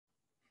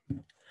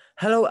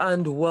Hello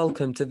and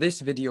welcome to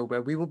this video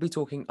where we will be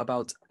talking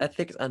about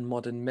ethics and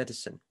modern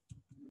medicine.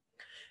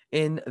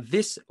 In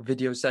this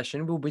video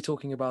session, we'll be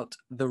talking about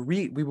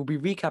we will be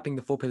recapping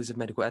the 4 pillars of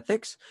medical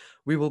ethics.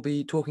 We will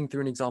be talking through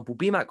an example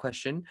BMAT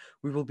question.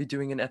 We will be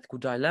doing an ethical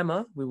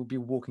dilemma. We will be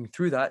walking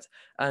through that,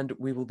 and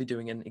we will be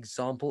doing an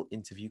example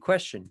interview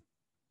question.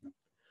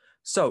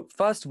 So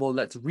first of all,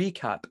 let's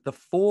recap the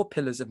 4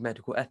 pillars of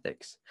medical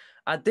ethics.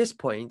 At this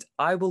point,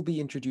 I will be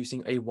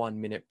introducing a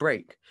 1-minute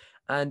break.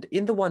 And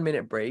in the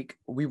 1-minute break,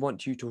 we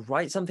want you to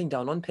write something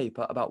down on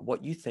paper about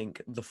what you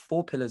think the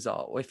 4 pillars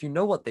are, or if you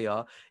know what they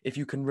are, if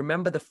you can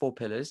remember the 4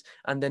 pillars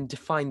and then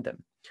define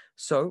them.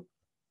 So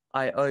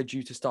I urge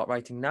you to start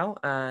writing now,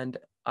 and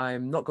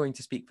I'm not going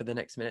to speak for the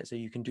next minute, so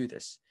you can do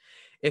this.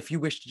 If you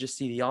wish to just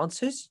see the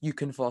answers, you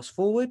can fast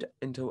forward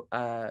into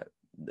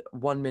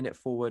 1 minute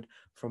forward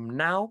from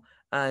now,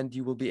 and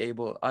you will be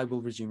able, I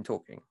will resume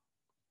talking.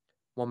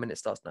 1 minute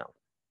starts now.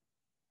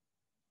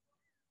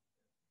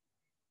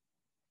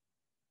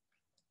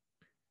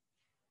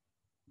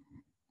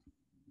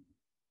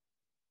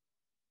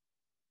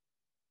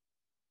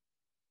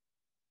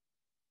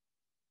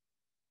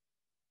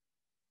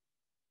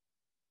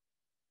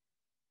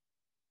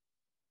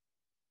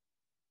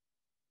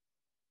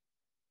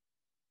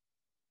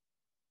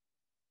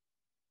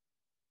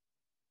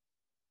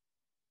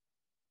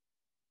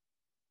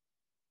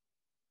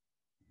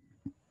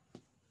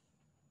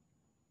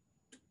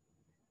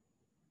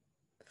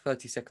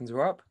 "30 seconds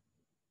are up.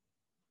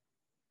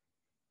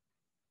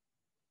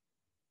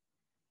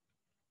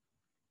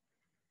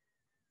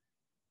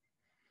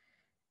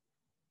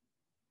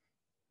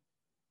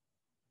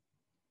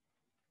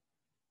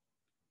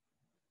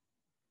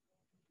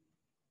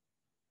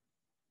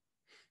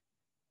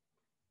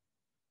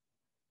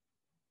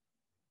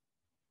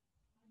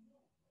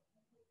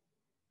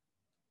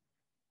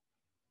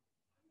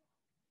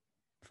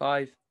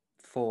 Five,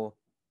 four,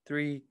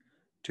 three,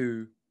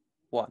 two,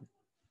 one.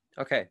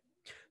 Okay,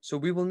 so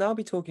we will now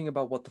be talking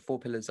about what the 4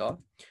 pillars are.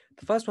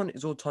 The first one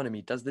is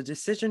autonomy. Does the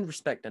decision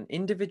respect an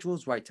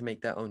individual's right to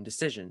make their own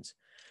decisions?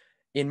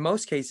 In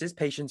most cases,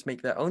 patients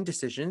make their own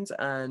decisions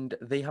and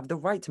they have the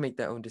right to make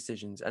their own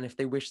decisions. And if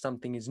they wish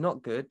something is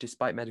not good,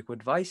 despite medical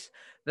advice,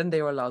 then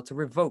they are allowed to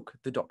revoke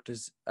the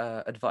doctor's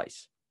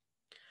advice.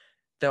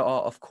 There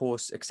are, of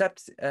course,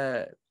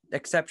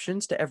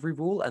 exceptions to every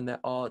rule, and there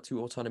are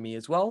to autonomy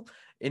as well.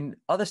 In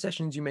other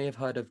sessions, you may have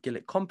heard of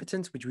Gillick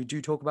competence, which we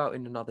do talk about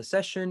in another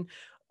session,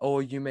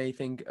 or you may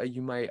think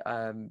you may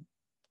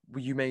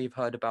have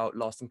heard about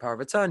lasting power of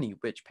attorney,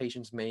 which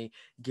patients may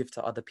give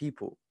to other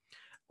people,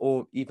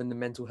 or even the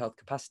Mental Health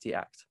Capacity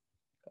Act.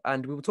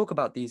 And we will talk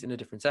about these in a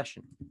different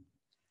session.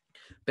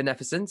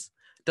 Beneficence.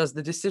 Does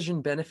the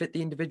decision benefit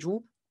the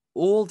individual?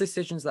 All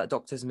decisions that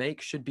doctors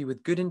make should be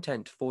with good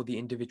intent for the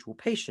individual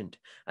patient.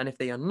 And if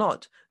they are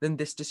not, then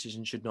this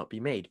decision should not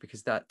be made,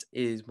 because that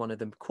is one of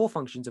the core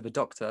functions of a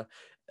doctor,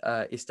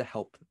 is to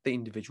help the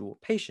individual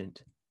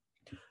patient.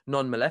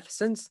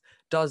 Non-maleficence.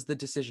 Does the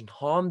decision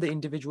harm the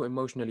individual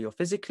emotionally or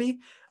physically?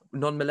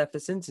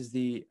 Non-maleficence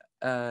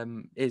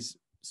is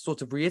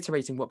sort of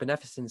reiterating what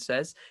beneficence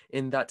says,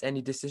 in that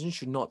any decision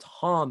should not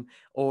harm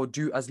or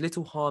do as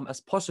little harm as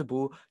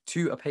possible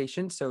to a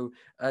patient. So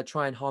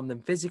try and harm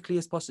them physically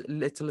as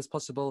little as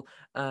possible,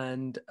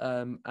 and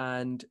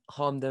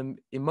harm them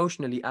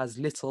emotionally as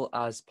little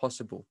as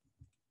possible.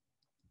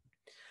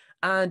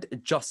 And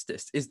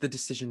justice. Is the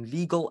decision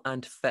legal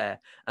and fair?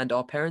 And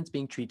are parents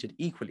being treated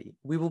equally?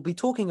 We will be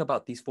talking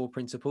about these 4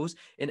 principles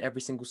in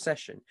every single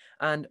session.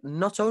 And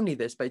not only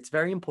this, but it's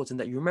very important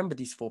that you remember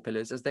these 4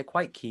 pillars, as they're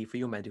quite key for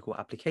your medical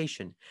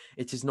application.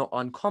 It is not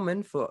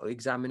uncommon for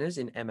examiners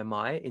in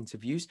MMI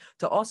interviews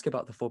to ask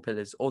about the 4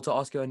 pillars, or to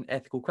ask you an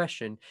ethical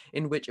question,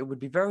 in which it would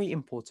be very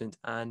important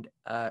and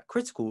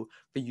critical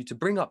for you to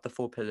bring up the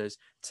 4 pillars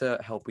to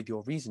help with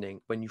your reasoning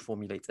when you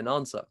formulate an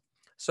answer.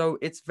 So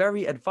it's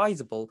very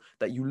advisable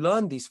that you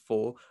learn these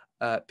 4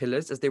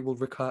 pillars, as they will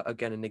recur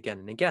again and again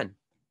and again.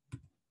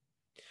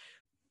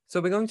 So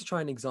we're going to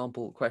try an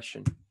example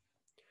question.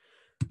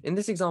 In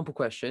this example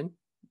question,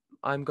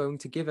 I'm going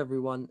to give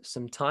everyone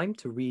some time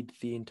to read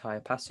the entire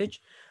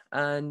passage,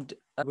 and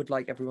I would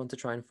like everyone to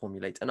try and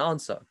formulate an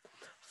answer.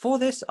 For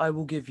this, I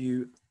will give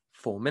you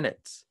 4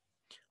 minutes.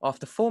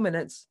 After 4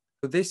 minutes,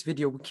 this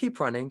video will keep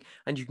running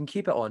and you can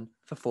keep it on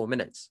for 4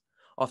 minutes.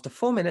 After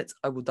 4 minutes,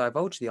 I will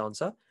divulge the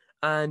answer,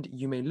 and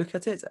you may look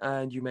at it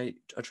and you may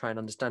try and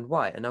understand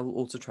why. And I will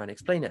also try and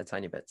explain it a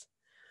tiny bit.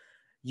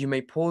 You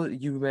may pause,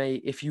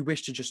 if you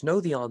wish to just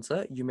know the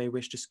answer, you may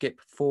wish to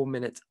skip 4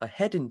 minutes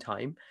ahead in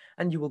time,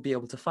 and you will be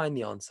able to find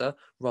the answer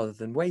rather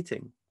than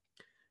waiting.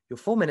 Your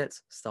 4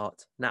 minutes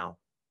start now.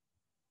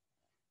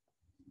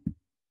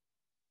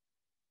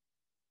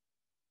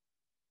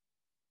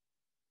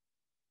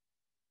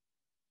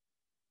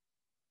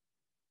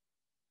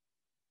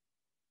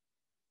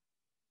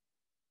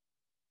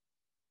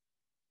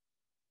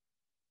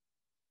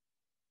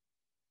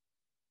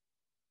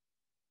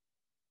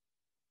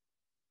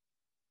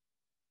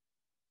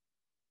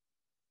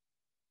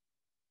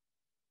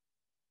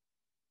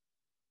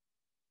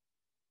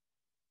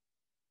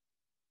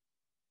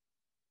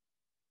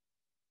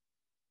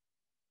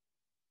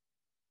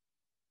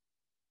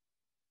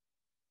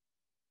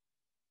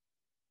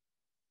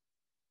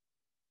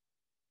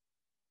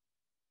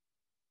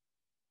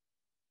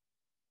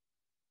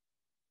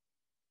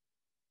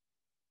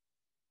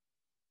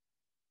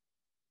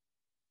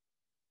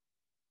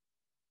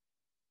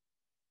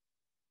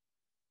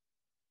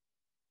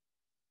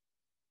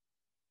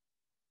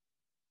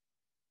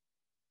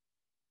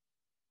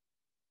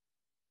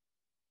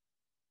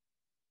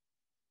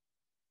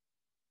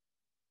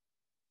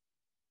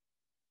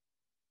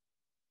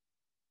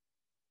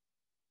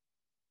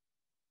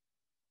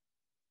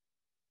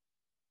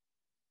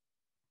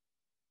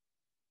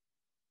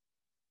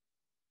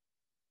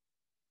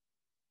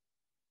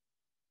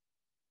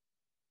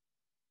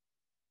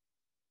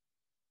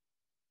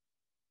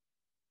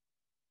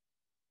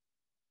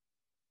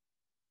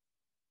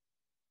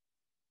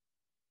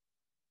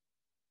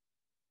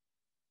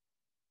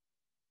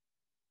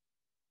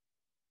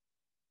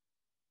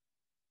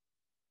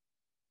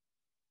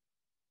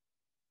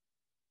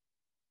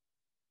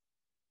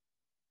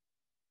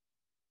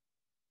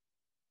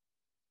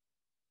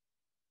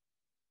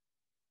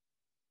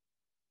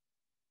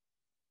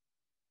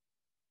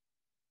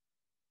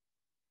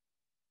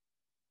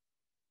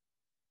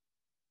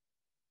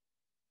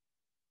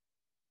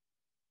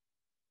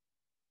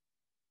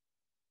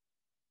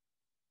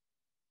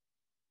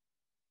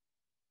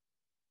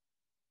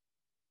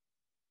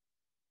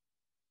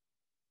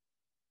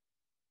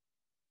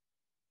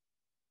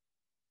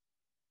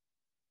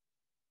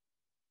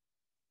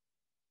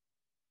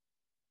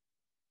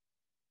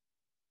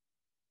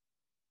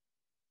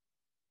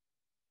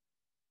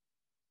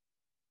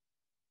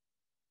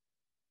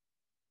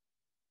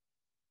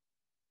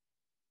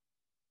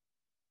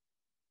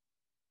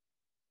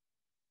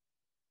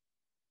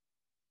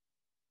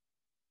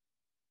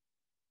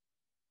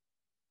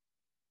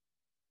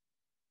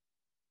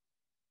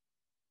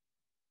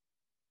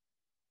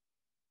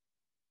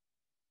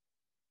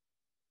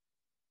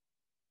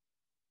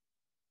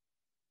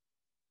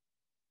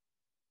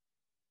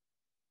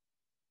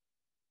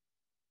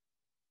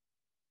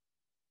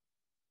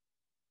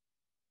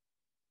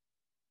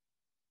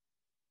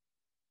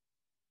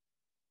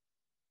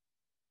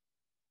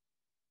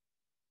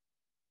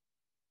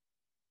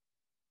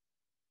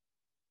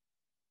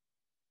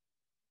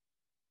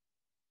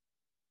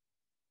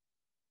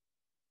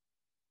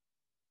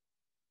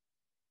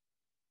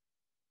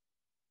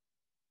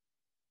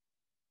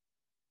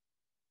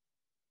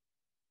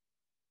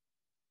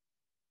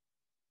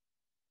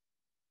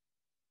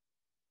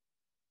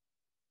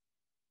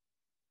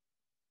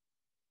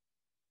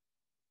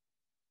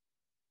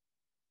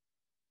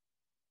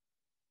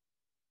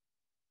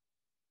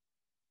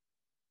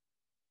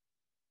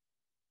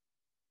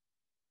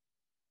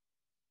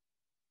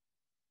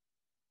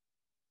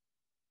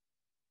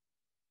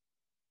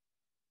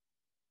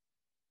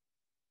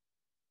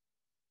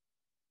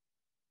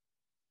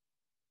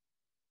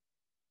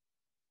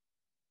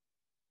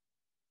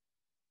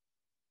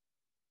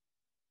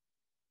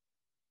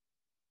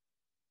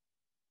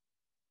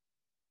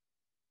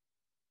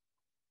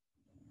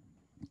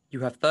 You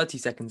have 30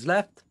 seconds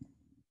left.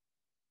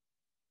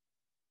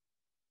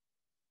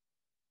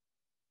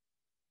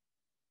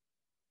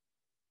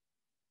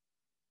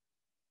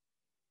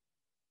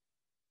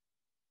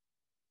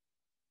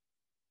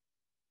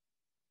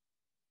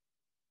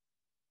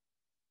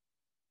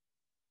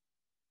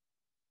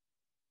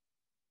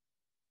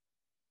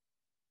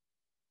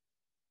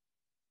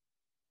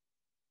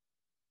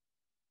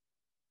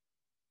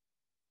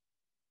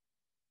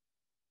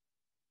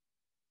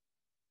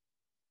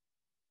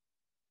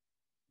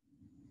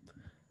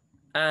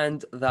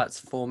 And that's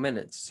 4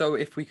 minutes. So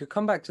if we could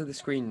come back to the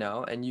screen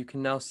now, and you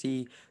can now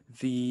see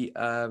the,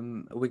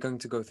 we're going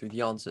to go through the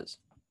answers.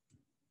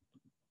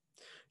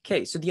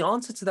 Okay, so the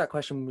answer to that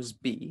question was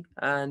B.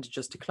 And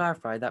just to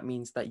clarify, that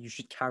means that you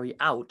should carry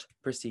out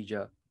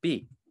procedure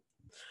B.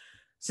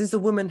 Since the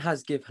woman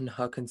has given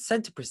her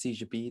consent to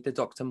procedure B, the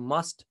doctor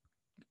must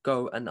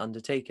go and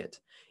undertake it,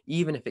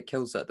 even if it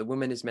kills her. The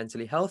woman is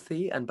mentally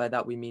healthy, and by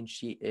that we mean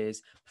she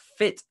is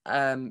fit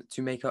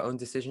to make her own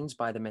decisions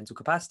by the Mental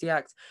Capacity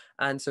Act,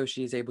 and so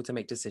she is able to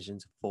make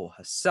decisions for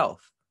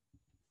herself.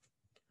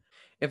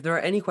 If there are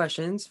any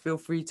questions, feel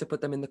free to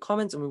put them in the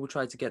comments, and we will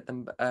try to get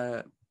them.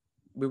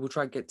 We will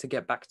try to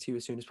get back to you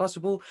as soon as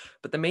possible.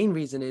 But the main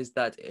reason is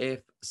that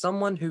if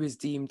someone who is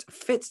deemed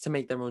fit to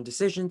make their own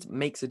decisions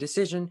makes a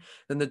decision,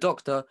 then the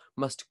doctor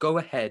must go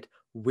ahead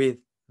with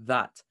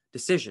that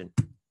decision.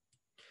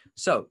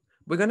 So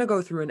we're going to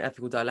go through an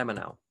ethical dilemma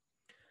now.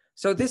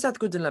 So this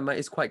ethical dilemma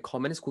is quite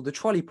common. It's called the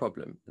trolley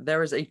problem.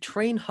 There is a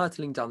train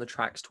hurtling down the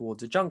tracks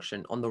towards a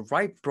junction. On the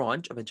right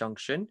branch of a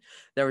junction,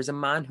 there is a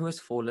man who has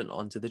fallen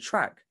onto the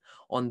track.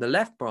 On the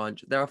left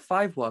branch, there are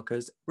 5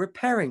 workers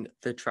repairing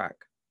the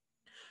track.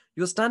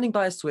 You're standing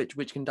by a switch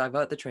which can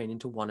divert the train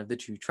into one of the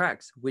 2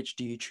 tracks. Which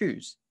do you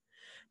choose?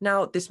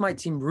 Now, this might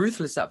seem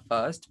ruthless at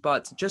first,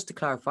 but just to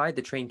clarify,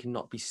 the train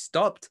cannot be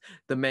stopped,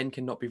 the men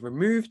cannot be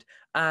removed,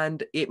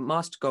 and it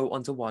must go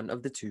onto one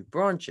of the 2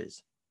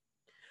 branches.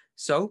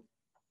 So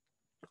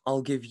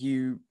I'll give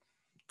you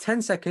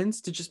 10 seconds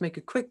to just make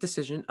a quick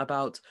decision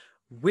about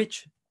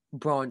which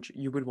branch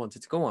you would want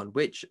it to go on.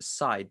 Which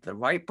side, the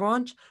right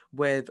branch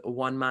with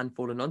 1 man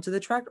fallen onto the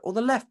track, or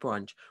the left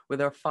branch where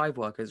there are 5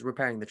 workers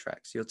repairing the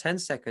track. So your 10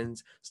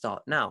 seconds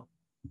start now.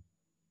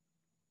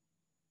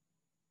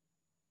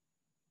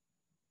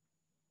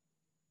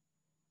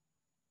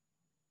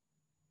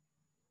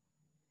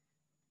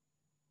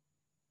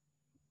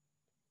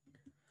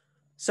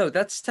 So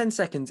that's 10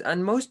 seconds.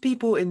 And most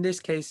people in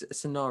this case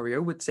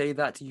scenario would say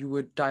that you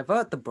would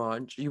divert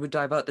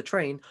the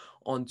train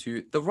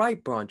onto the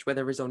right branch where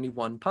there is only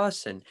 1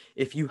 person.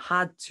 If you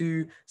had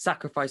to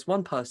sacrifice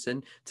 1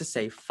 person to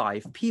save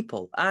 5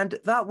 people. And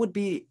that would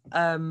be,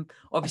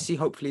 obviously,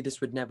 hopefully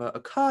this would never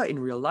occur in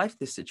real life,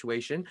 this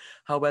situation.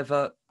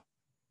 However,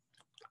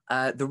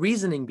 the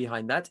reasoning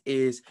behind that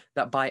is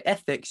that by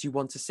ethics, you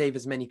want to save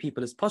as many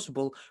people as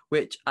possible,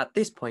 which at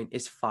this point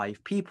is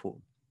 5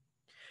 people.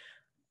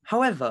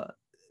 However,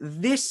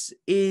 this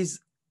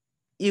is,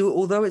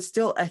 although it's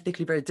still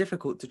ethically very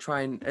difficult to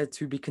try and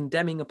to be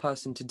condemning a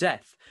person to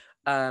death,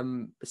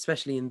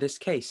 especially in this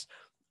case,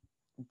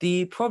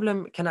 the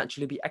problem can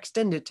actually be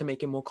extended to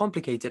make it more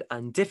complicated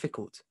and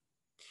difficult.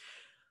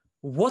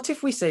 What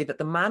if we say that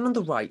the man on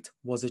the right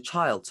was a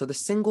child? So the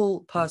single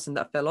person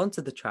that fell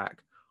onto the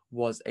track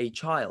was a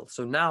child.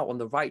 So now on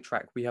the right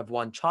track, we have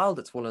 1 child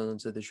that's fallen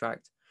onto the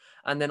track.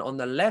 And then on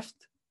the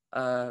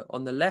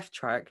left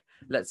track,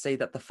 let's say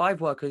that the 5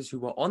 workers who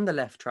were on the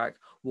left track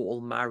were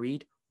all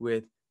married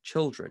with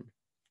children.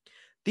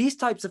 These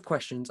types of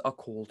questions are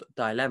called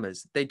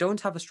dilemmas. They don't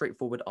have a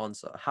straightforward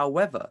answer.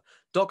 However,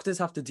 doctors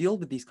have to deal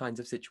with these kinds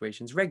of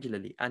situations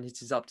regularly, and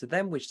it is up to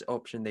them which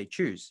option they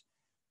choose.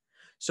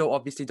 So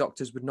obviously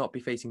doctors would not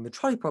be facing the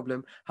trolley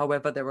problem.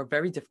 However, there are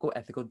very difficult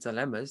ethical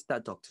dilemmas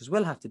that doctors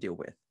will have to deal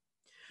with.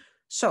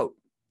 So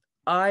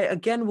I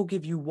again will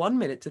give you 1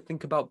 minute to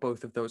think about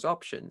both of those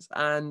options.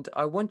 And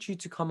I want you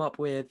to come up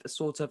with a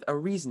sort of a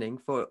reasoning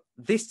for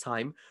this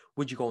time.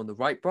 Would you go on the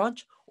right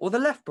branch or the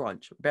left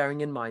branch?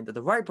 Bearing in mind that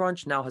the right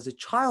branch now has a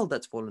child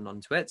that's fallen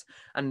onto it,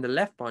 and the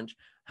left branch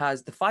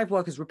has the 5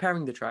 workers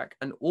repairing the track,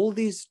 and all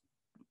these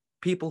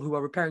people who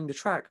are repairing the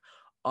track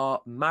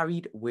are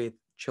married with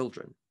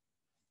children.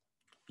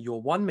 Your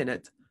 1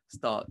 minute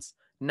starts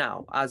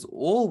now. As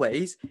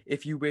always,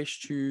 if you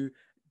wish to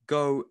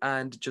go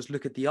and just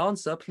look at the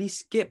answer, please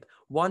skip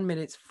 1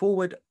 minute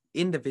forward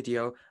in the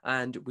video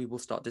and we will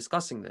start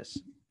discussing this.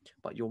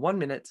 But your 1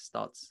 minute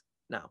starts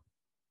now.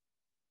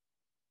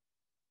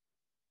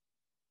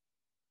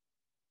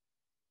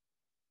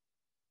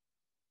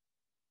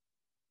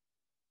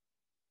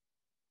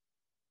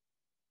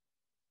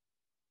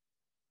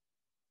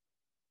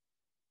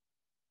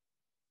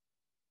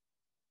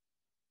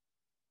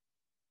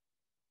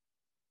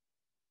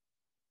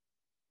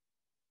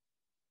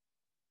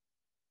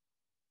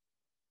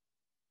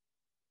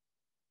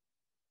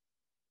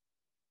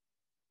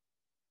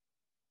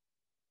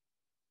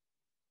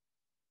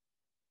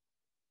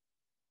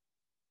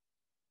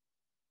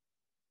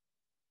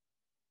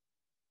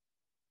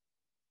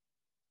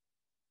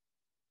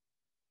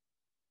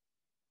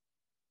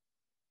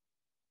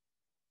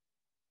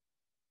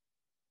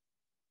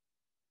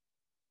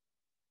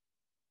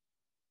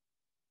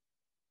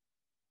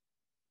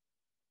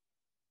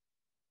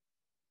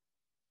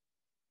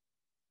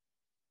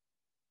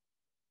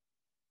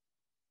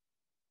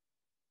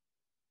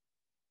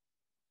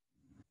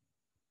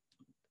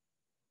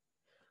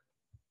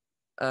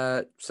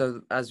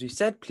 So as we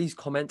said, please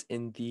comment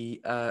in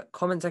the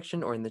comment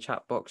section or in the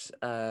chat box,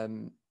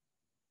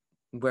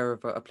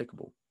 wherever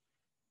applicable.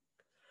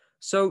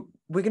 So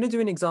we're going to do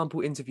an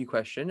example interview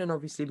question, and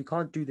obviously we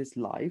can't do this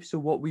live. So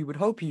what we would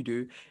hope you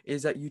do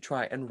is that you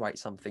try and write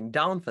something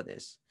down for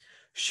this.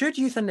 Should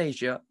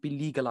euthanasia be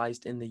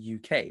legalized in the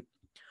UK?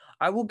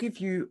 I will give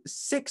you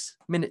 6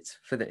 minutes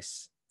for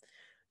this.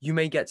 You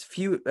may get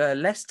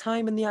less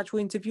time in the actual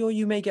interview, or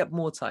you may get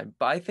more time,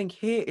 but I think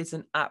here is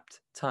an apt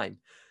time.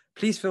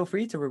 Please feel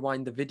free to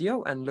rewind the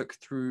video and look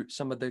through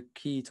some of the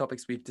key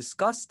topics we've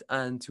discussed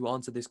and to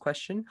answer this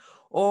question,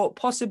 or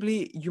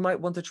possibly you might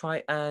want to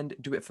try and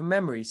do it from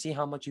memory, see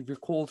how much you've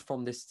recalled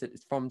from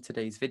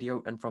today's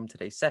video and from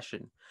today's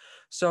session.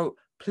 So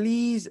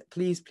please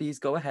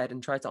go ahead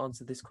and try to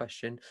answer this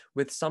question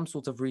with some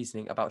sort of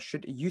reasoning about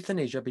should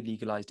euthanasia be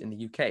legalized in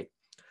the UK.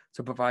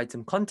 To provide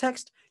some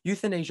context,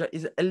 euthanasia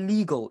is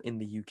illegal in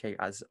the UK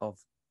as of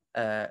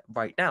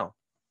right now.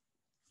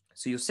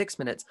 So your 6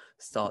 minutes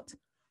start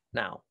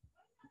now.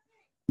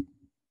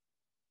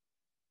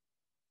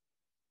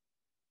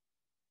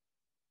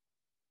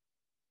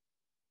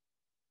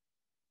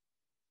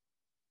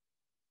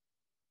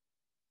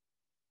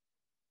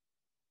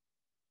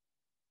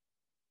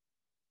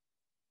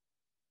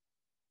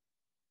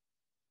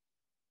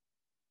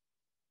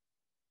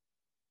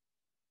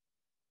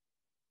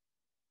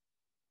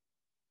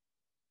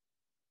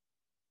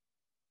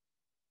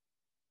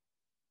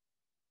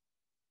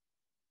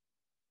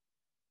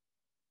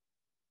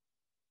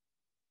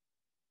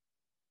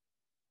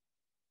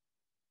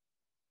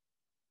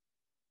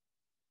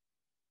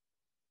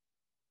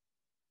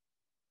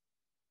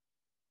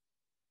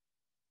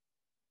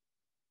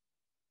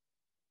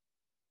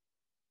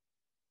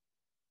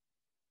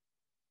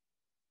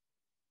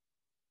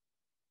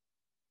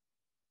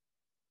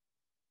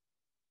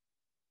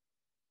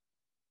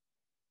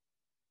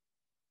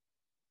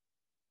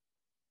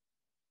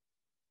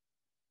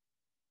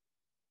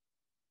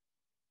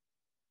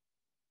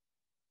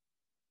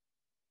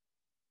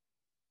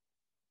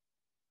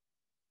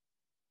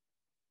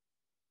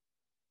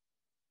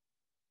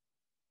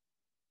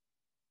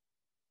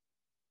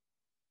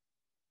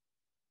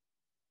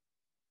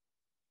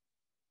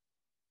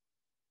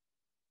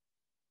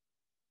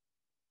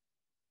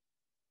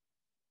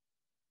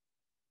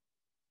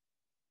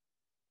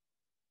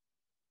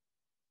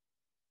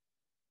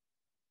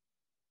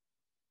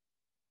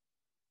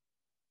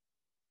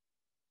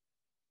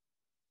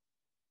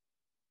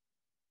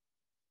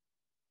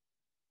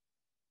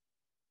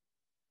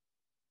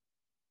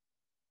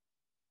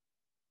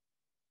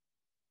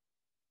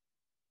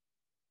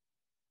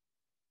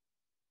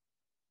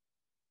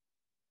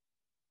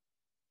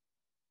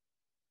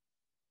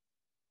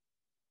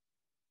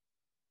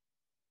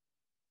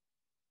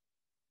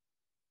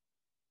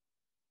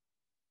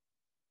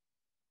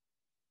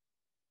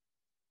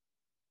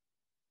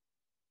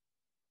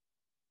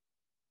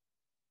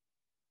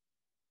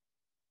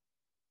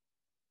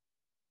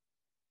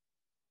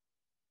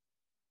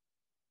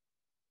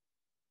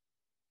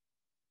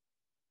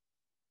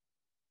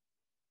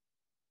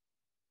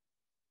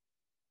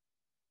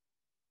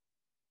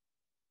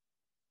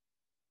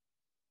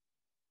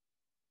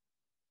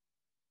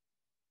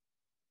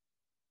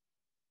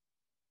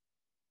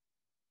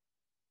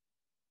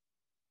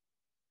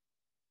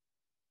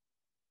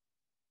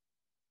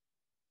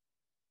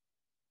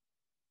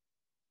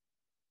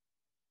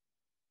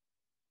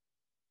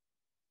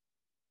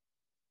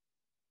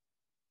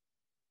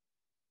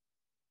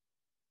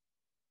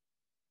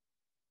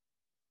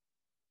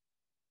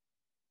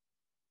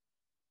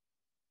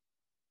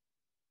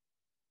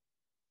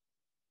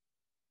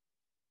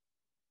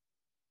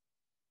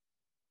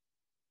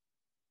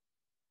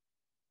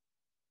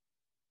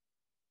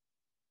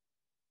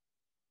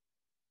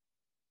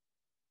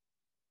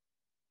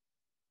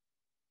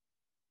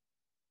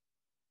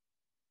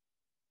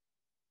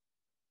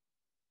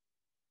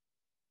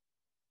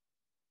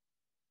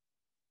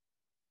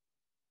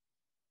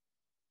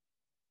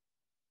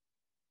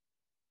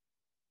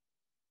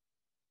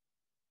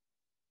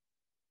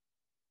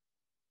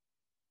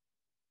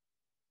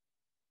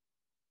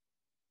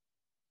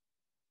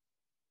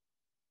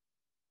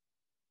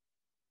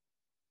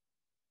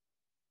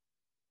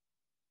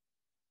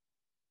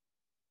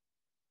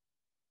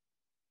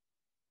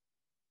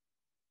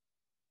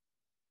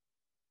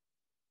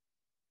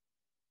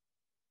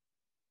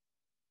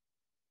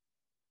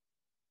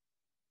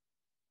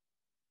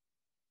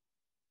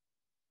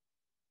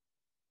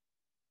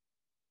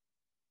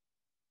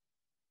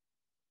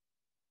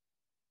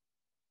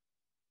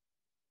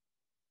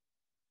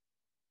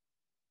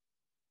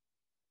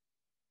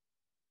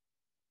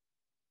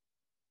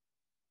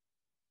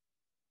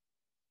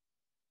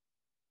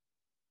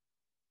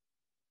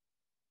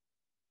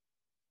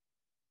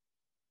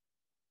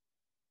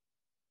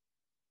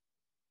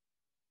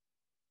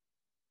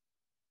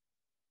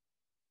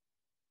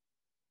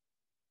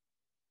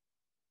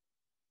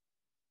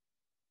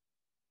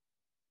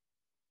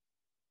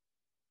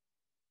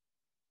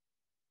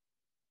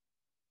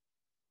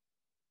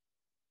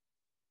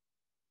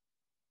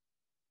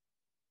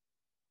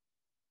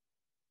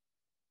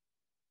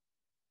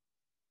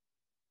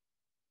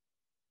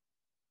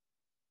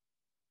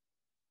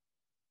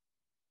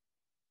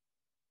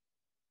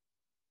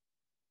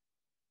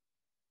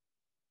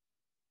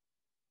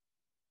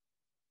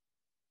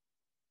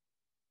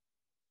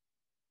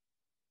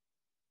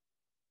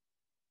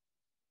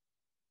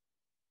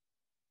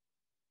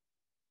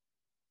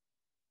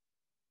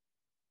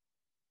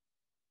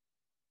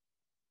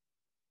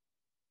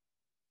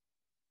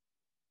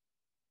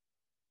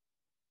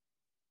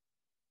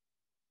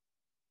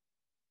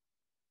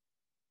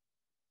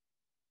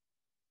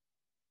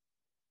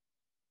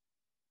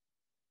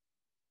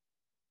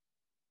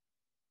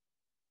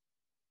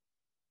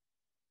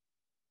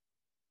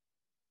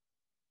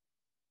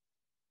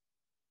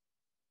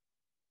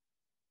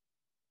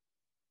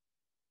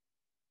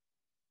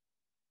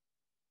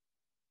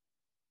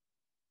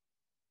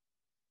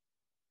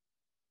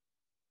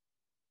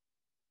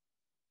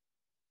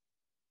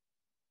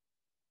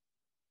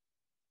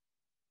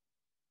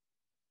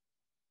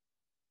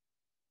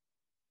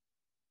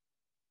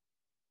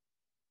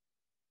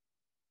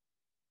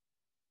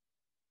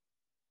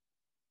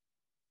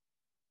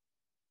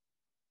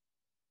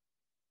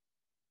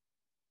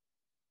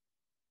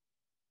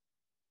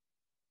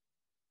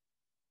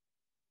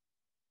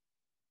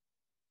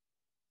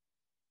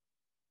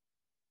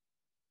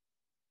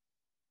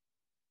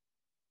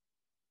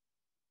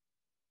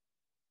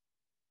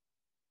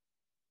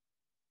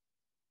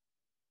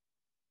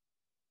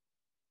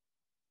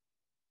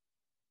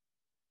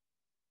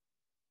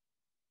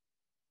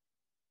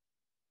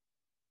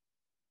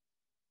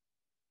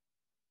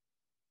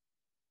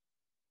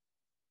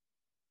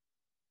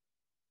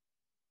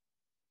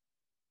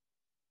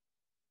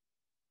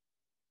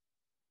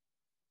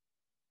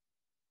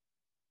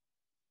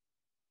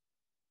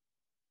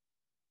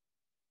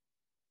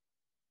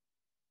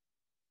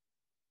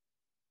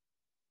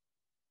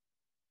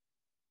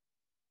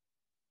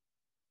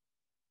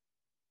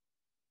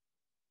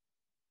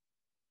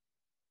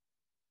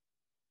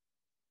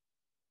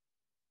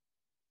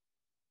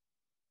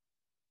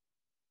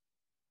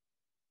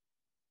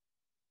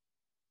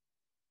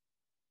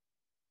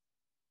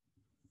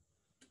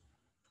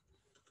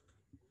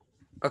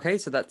 Okay,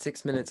 so that's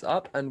 6 minutes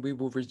up and we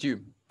will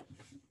resume.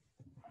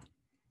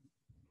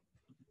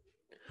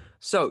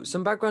 So,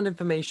 some background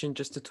information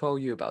just to tell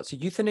you about. So,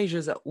 euthanasia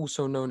is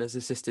also known as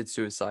assisted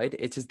suicide.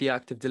 It is the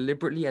act of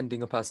deliberately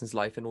ending a person's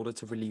life in order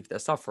to relieve their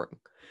suffering.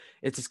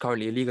 It is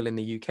currently illegal in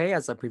the UK,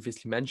 as I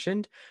previously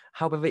mentioned.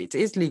 However, it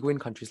is legal in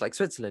countries like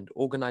Switzerland.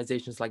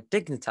 Organizations like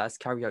Dignitas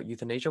carry out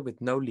euthanasia with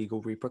no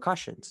legal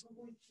repercussions.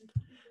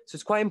 So,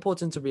 it's quite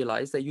important to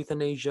realize that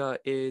euthanasia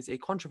is a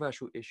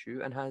controversial issue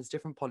and has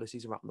different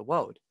policies around the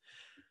world.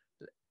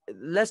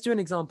 Let's do an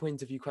example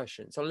interview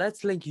question. So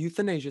let's link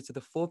euthanasia to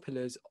the 4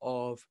 pillars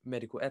of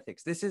medical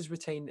ethics. This is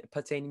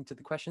pertaining to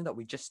the question that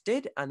we just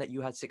did and that you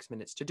had 6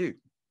 minutes to do.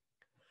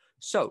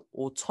 So,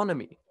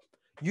 autonomy.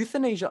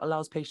 Euthanasia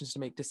allows patients to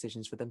make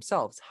decisions for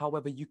themselves.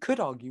 However, you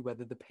could argue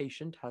whether the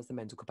patient has the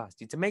mental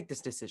capacity to make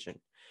this decision.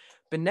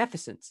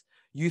 Beneficence.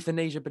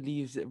 Euthanasia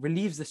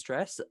relieves the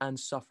stress and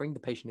suffering the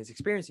patient is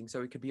experiencing.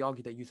 So it could be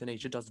argued that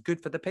euthanasia does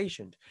good for the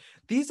patient.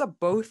 These are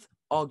both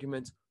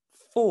arguments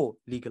for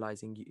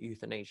legalizing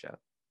euthanasia.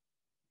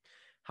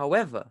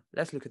 However,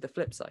 let's look at the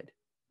flip side.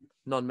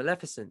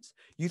 Non-maleficence.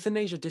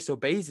 Euthanasia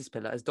disobeys this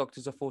pillar as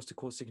doctors are forced to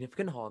cause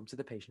significant harm to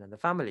the patient and the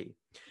family.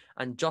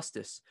 And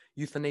justice.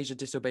 Euthanasia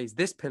disobeys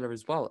this pillar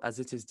as well, as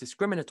it is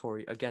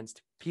discriminatory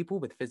against people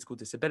with physical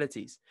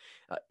disabilities.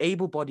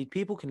 Able-bodied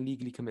people can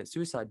legally commit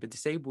suicide, but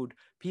disabled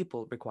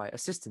people require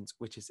assistance,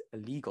 which is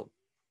illegal.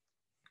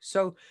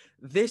 So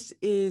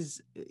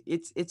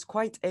it's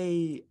quite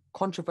a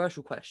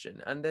controversial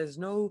question, and there's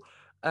no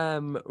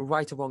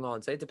right or wrong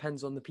answer. It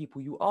depends on the people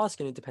you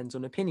ask, and it depends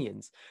on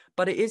opinions.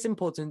 But it is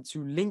important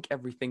to link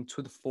everything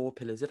to the 4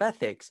 pillars of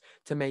ethics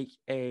to make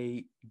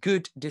a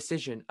good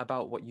decision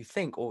about what you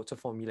think, or to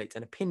formulate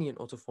an opinion,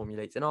 or to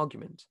formulate an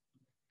argument.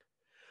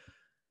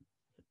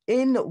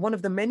 In one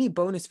of the many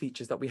bonus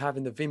features that we have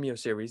in the Vimeo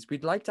series,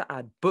 we'd like to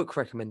add book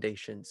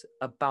recommendations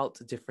about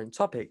different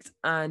topics.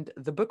 And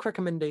the book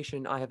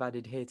recommendation I have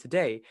added here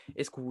today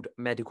is called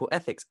Medical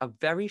Ethics, a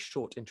very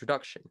short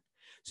introduction.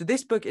 So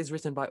this book is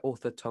written by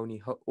author Tony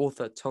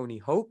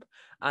Hope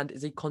and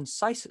is a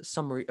concise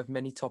summary of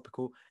many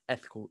topical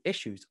ethical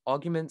issues,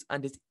 arguments,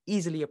 and is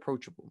easily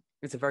approachable.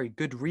 It's a very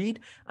good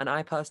read, and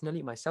I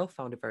personally myself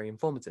found it very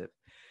informative.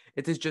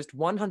 It is just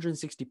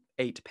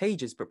 168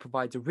 pages, but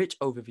provides a rich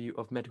overview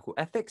of medical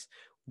ethics,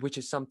 which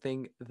is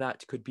something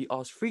that could be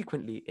asked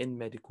frequently in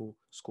medical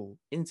school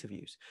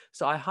interviews.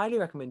 So I highly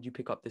recommend you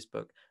pick up this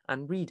book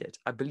and read it.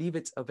 I believe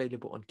it's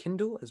available on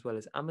Kindle as well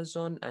as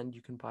Amazon, and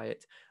you can buy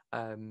it.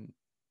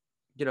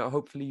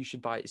 Hopefully you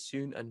should buy it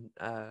soon and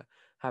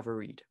have a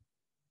read,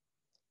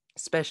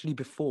 especially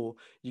before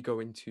you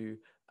go into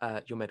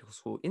your medical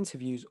school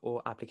interviews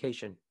or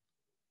application.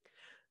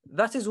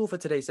 That is all for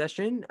today's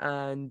session,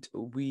 and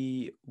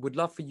we would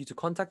love for you to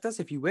contact us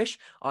if you wish.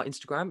 Our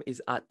Instagram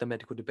is at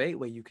themedicaldebate,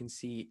 where you can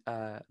see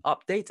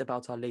updates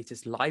about our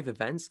latest live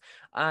events,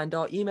 and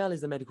our email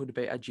is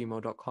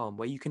themedicaldebate@gmail.com,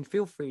 where you can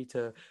feel free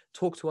to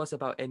talk to us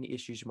about any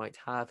issues you might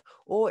have,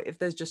 or if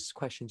there's just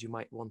questions you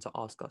might want to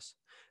ask us.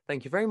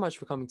 Thank you very much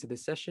for coming to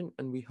this session,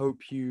 and we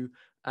hope you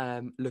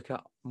look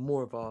at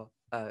more of our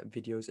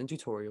videos and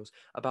tutorials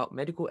about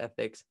medical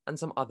ethics and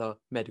some other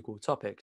medical topics.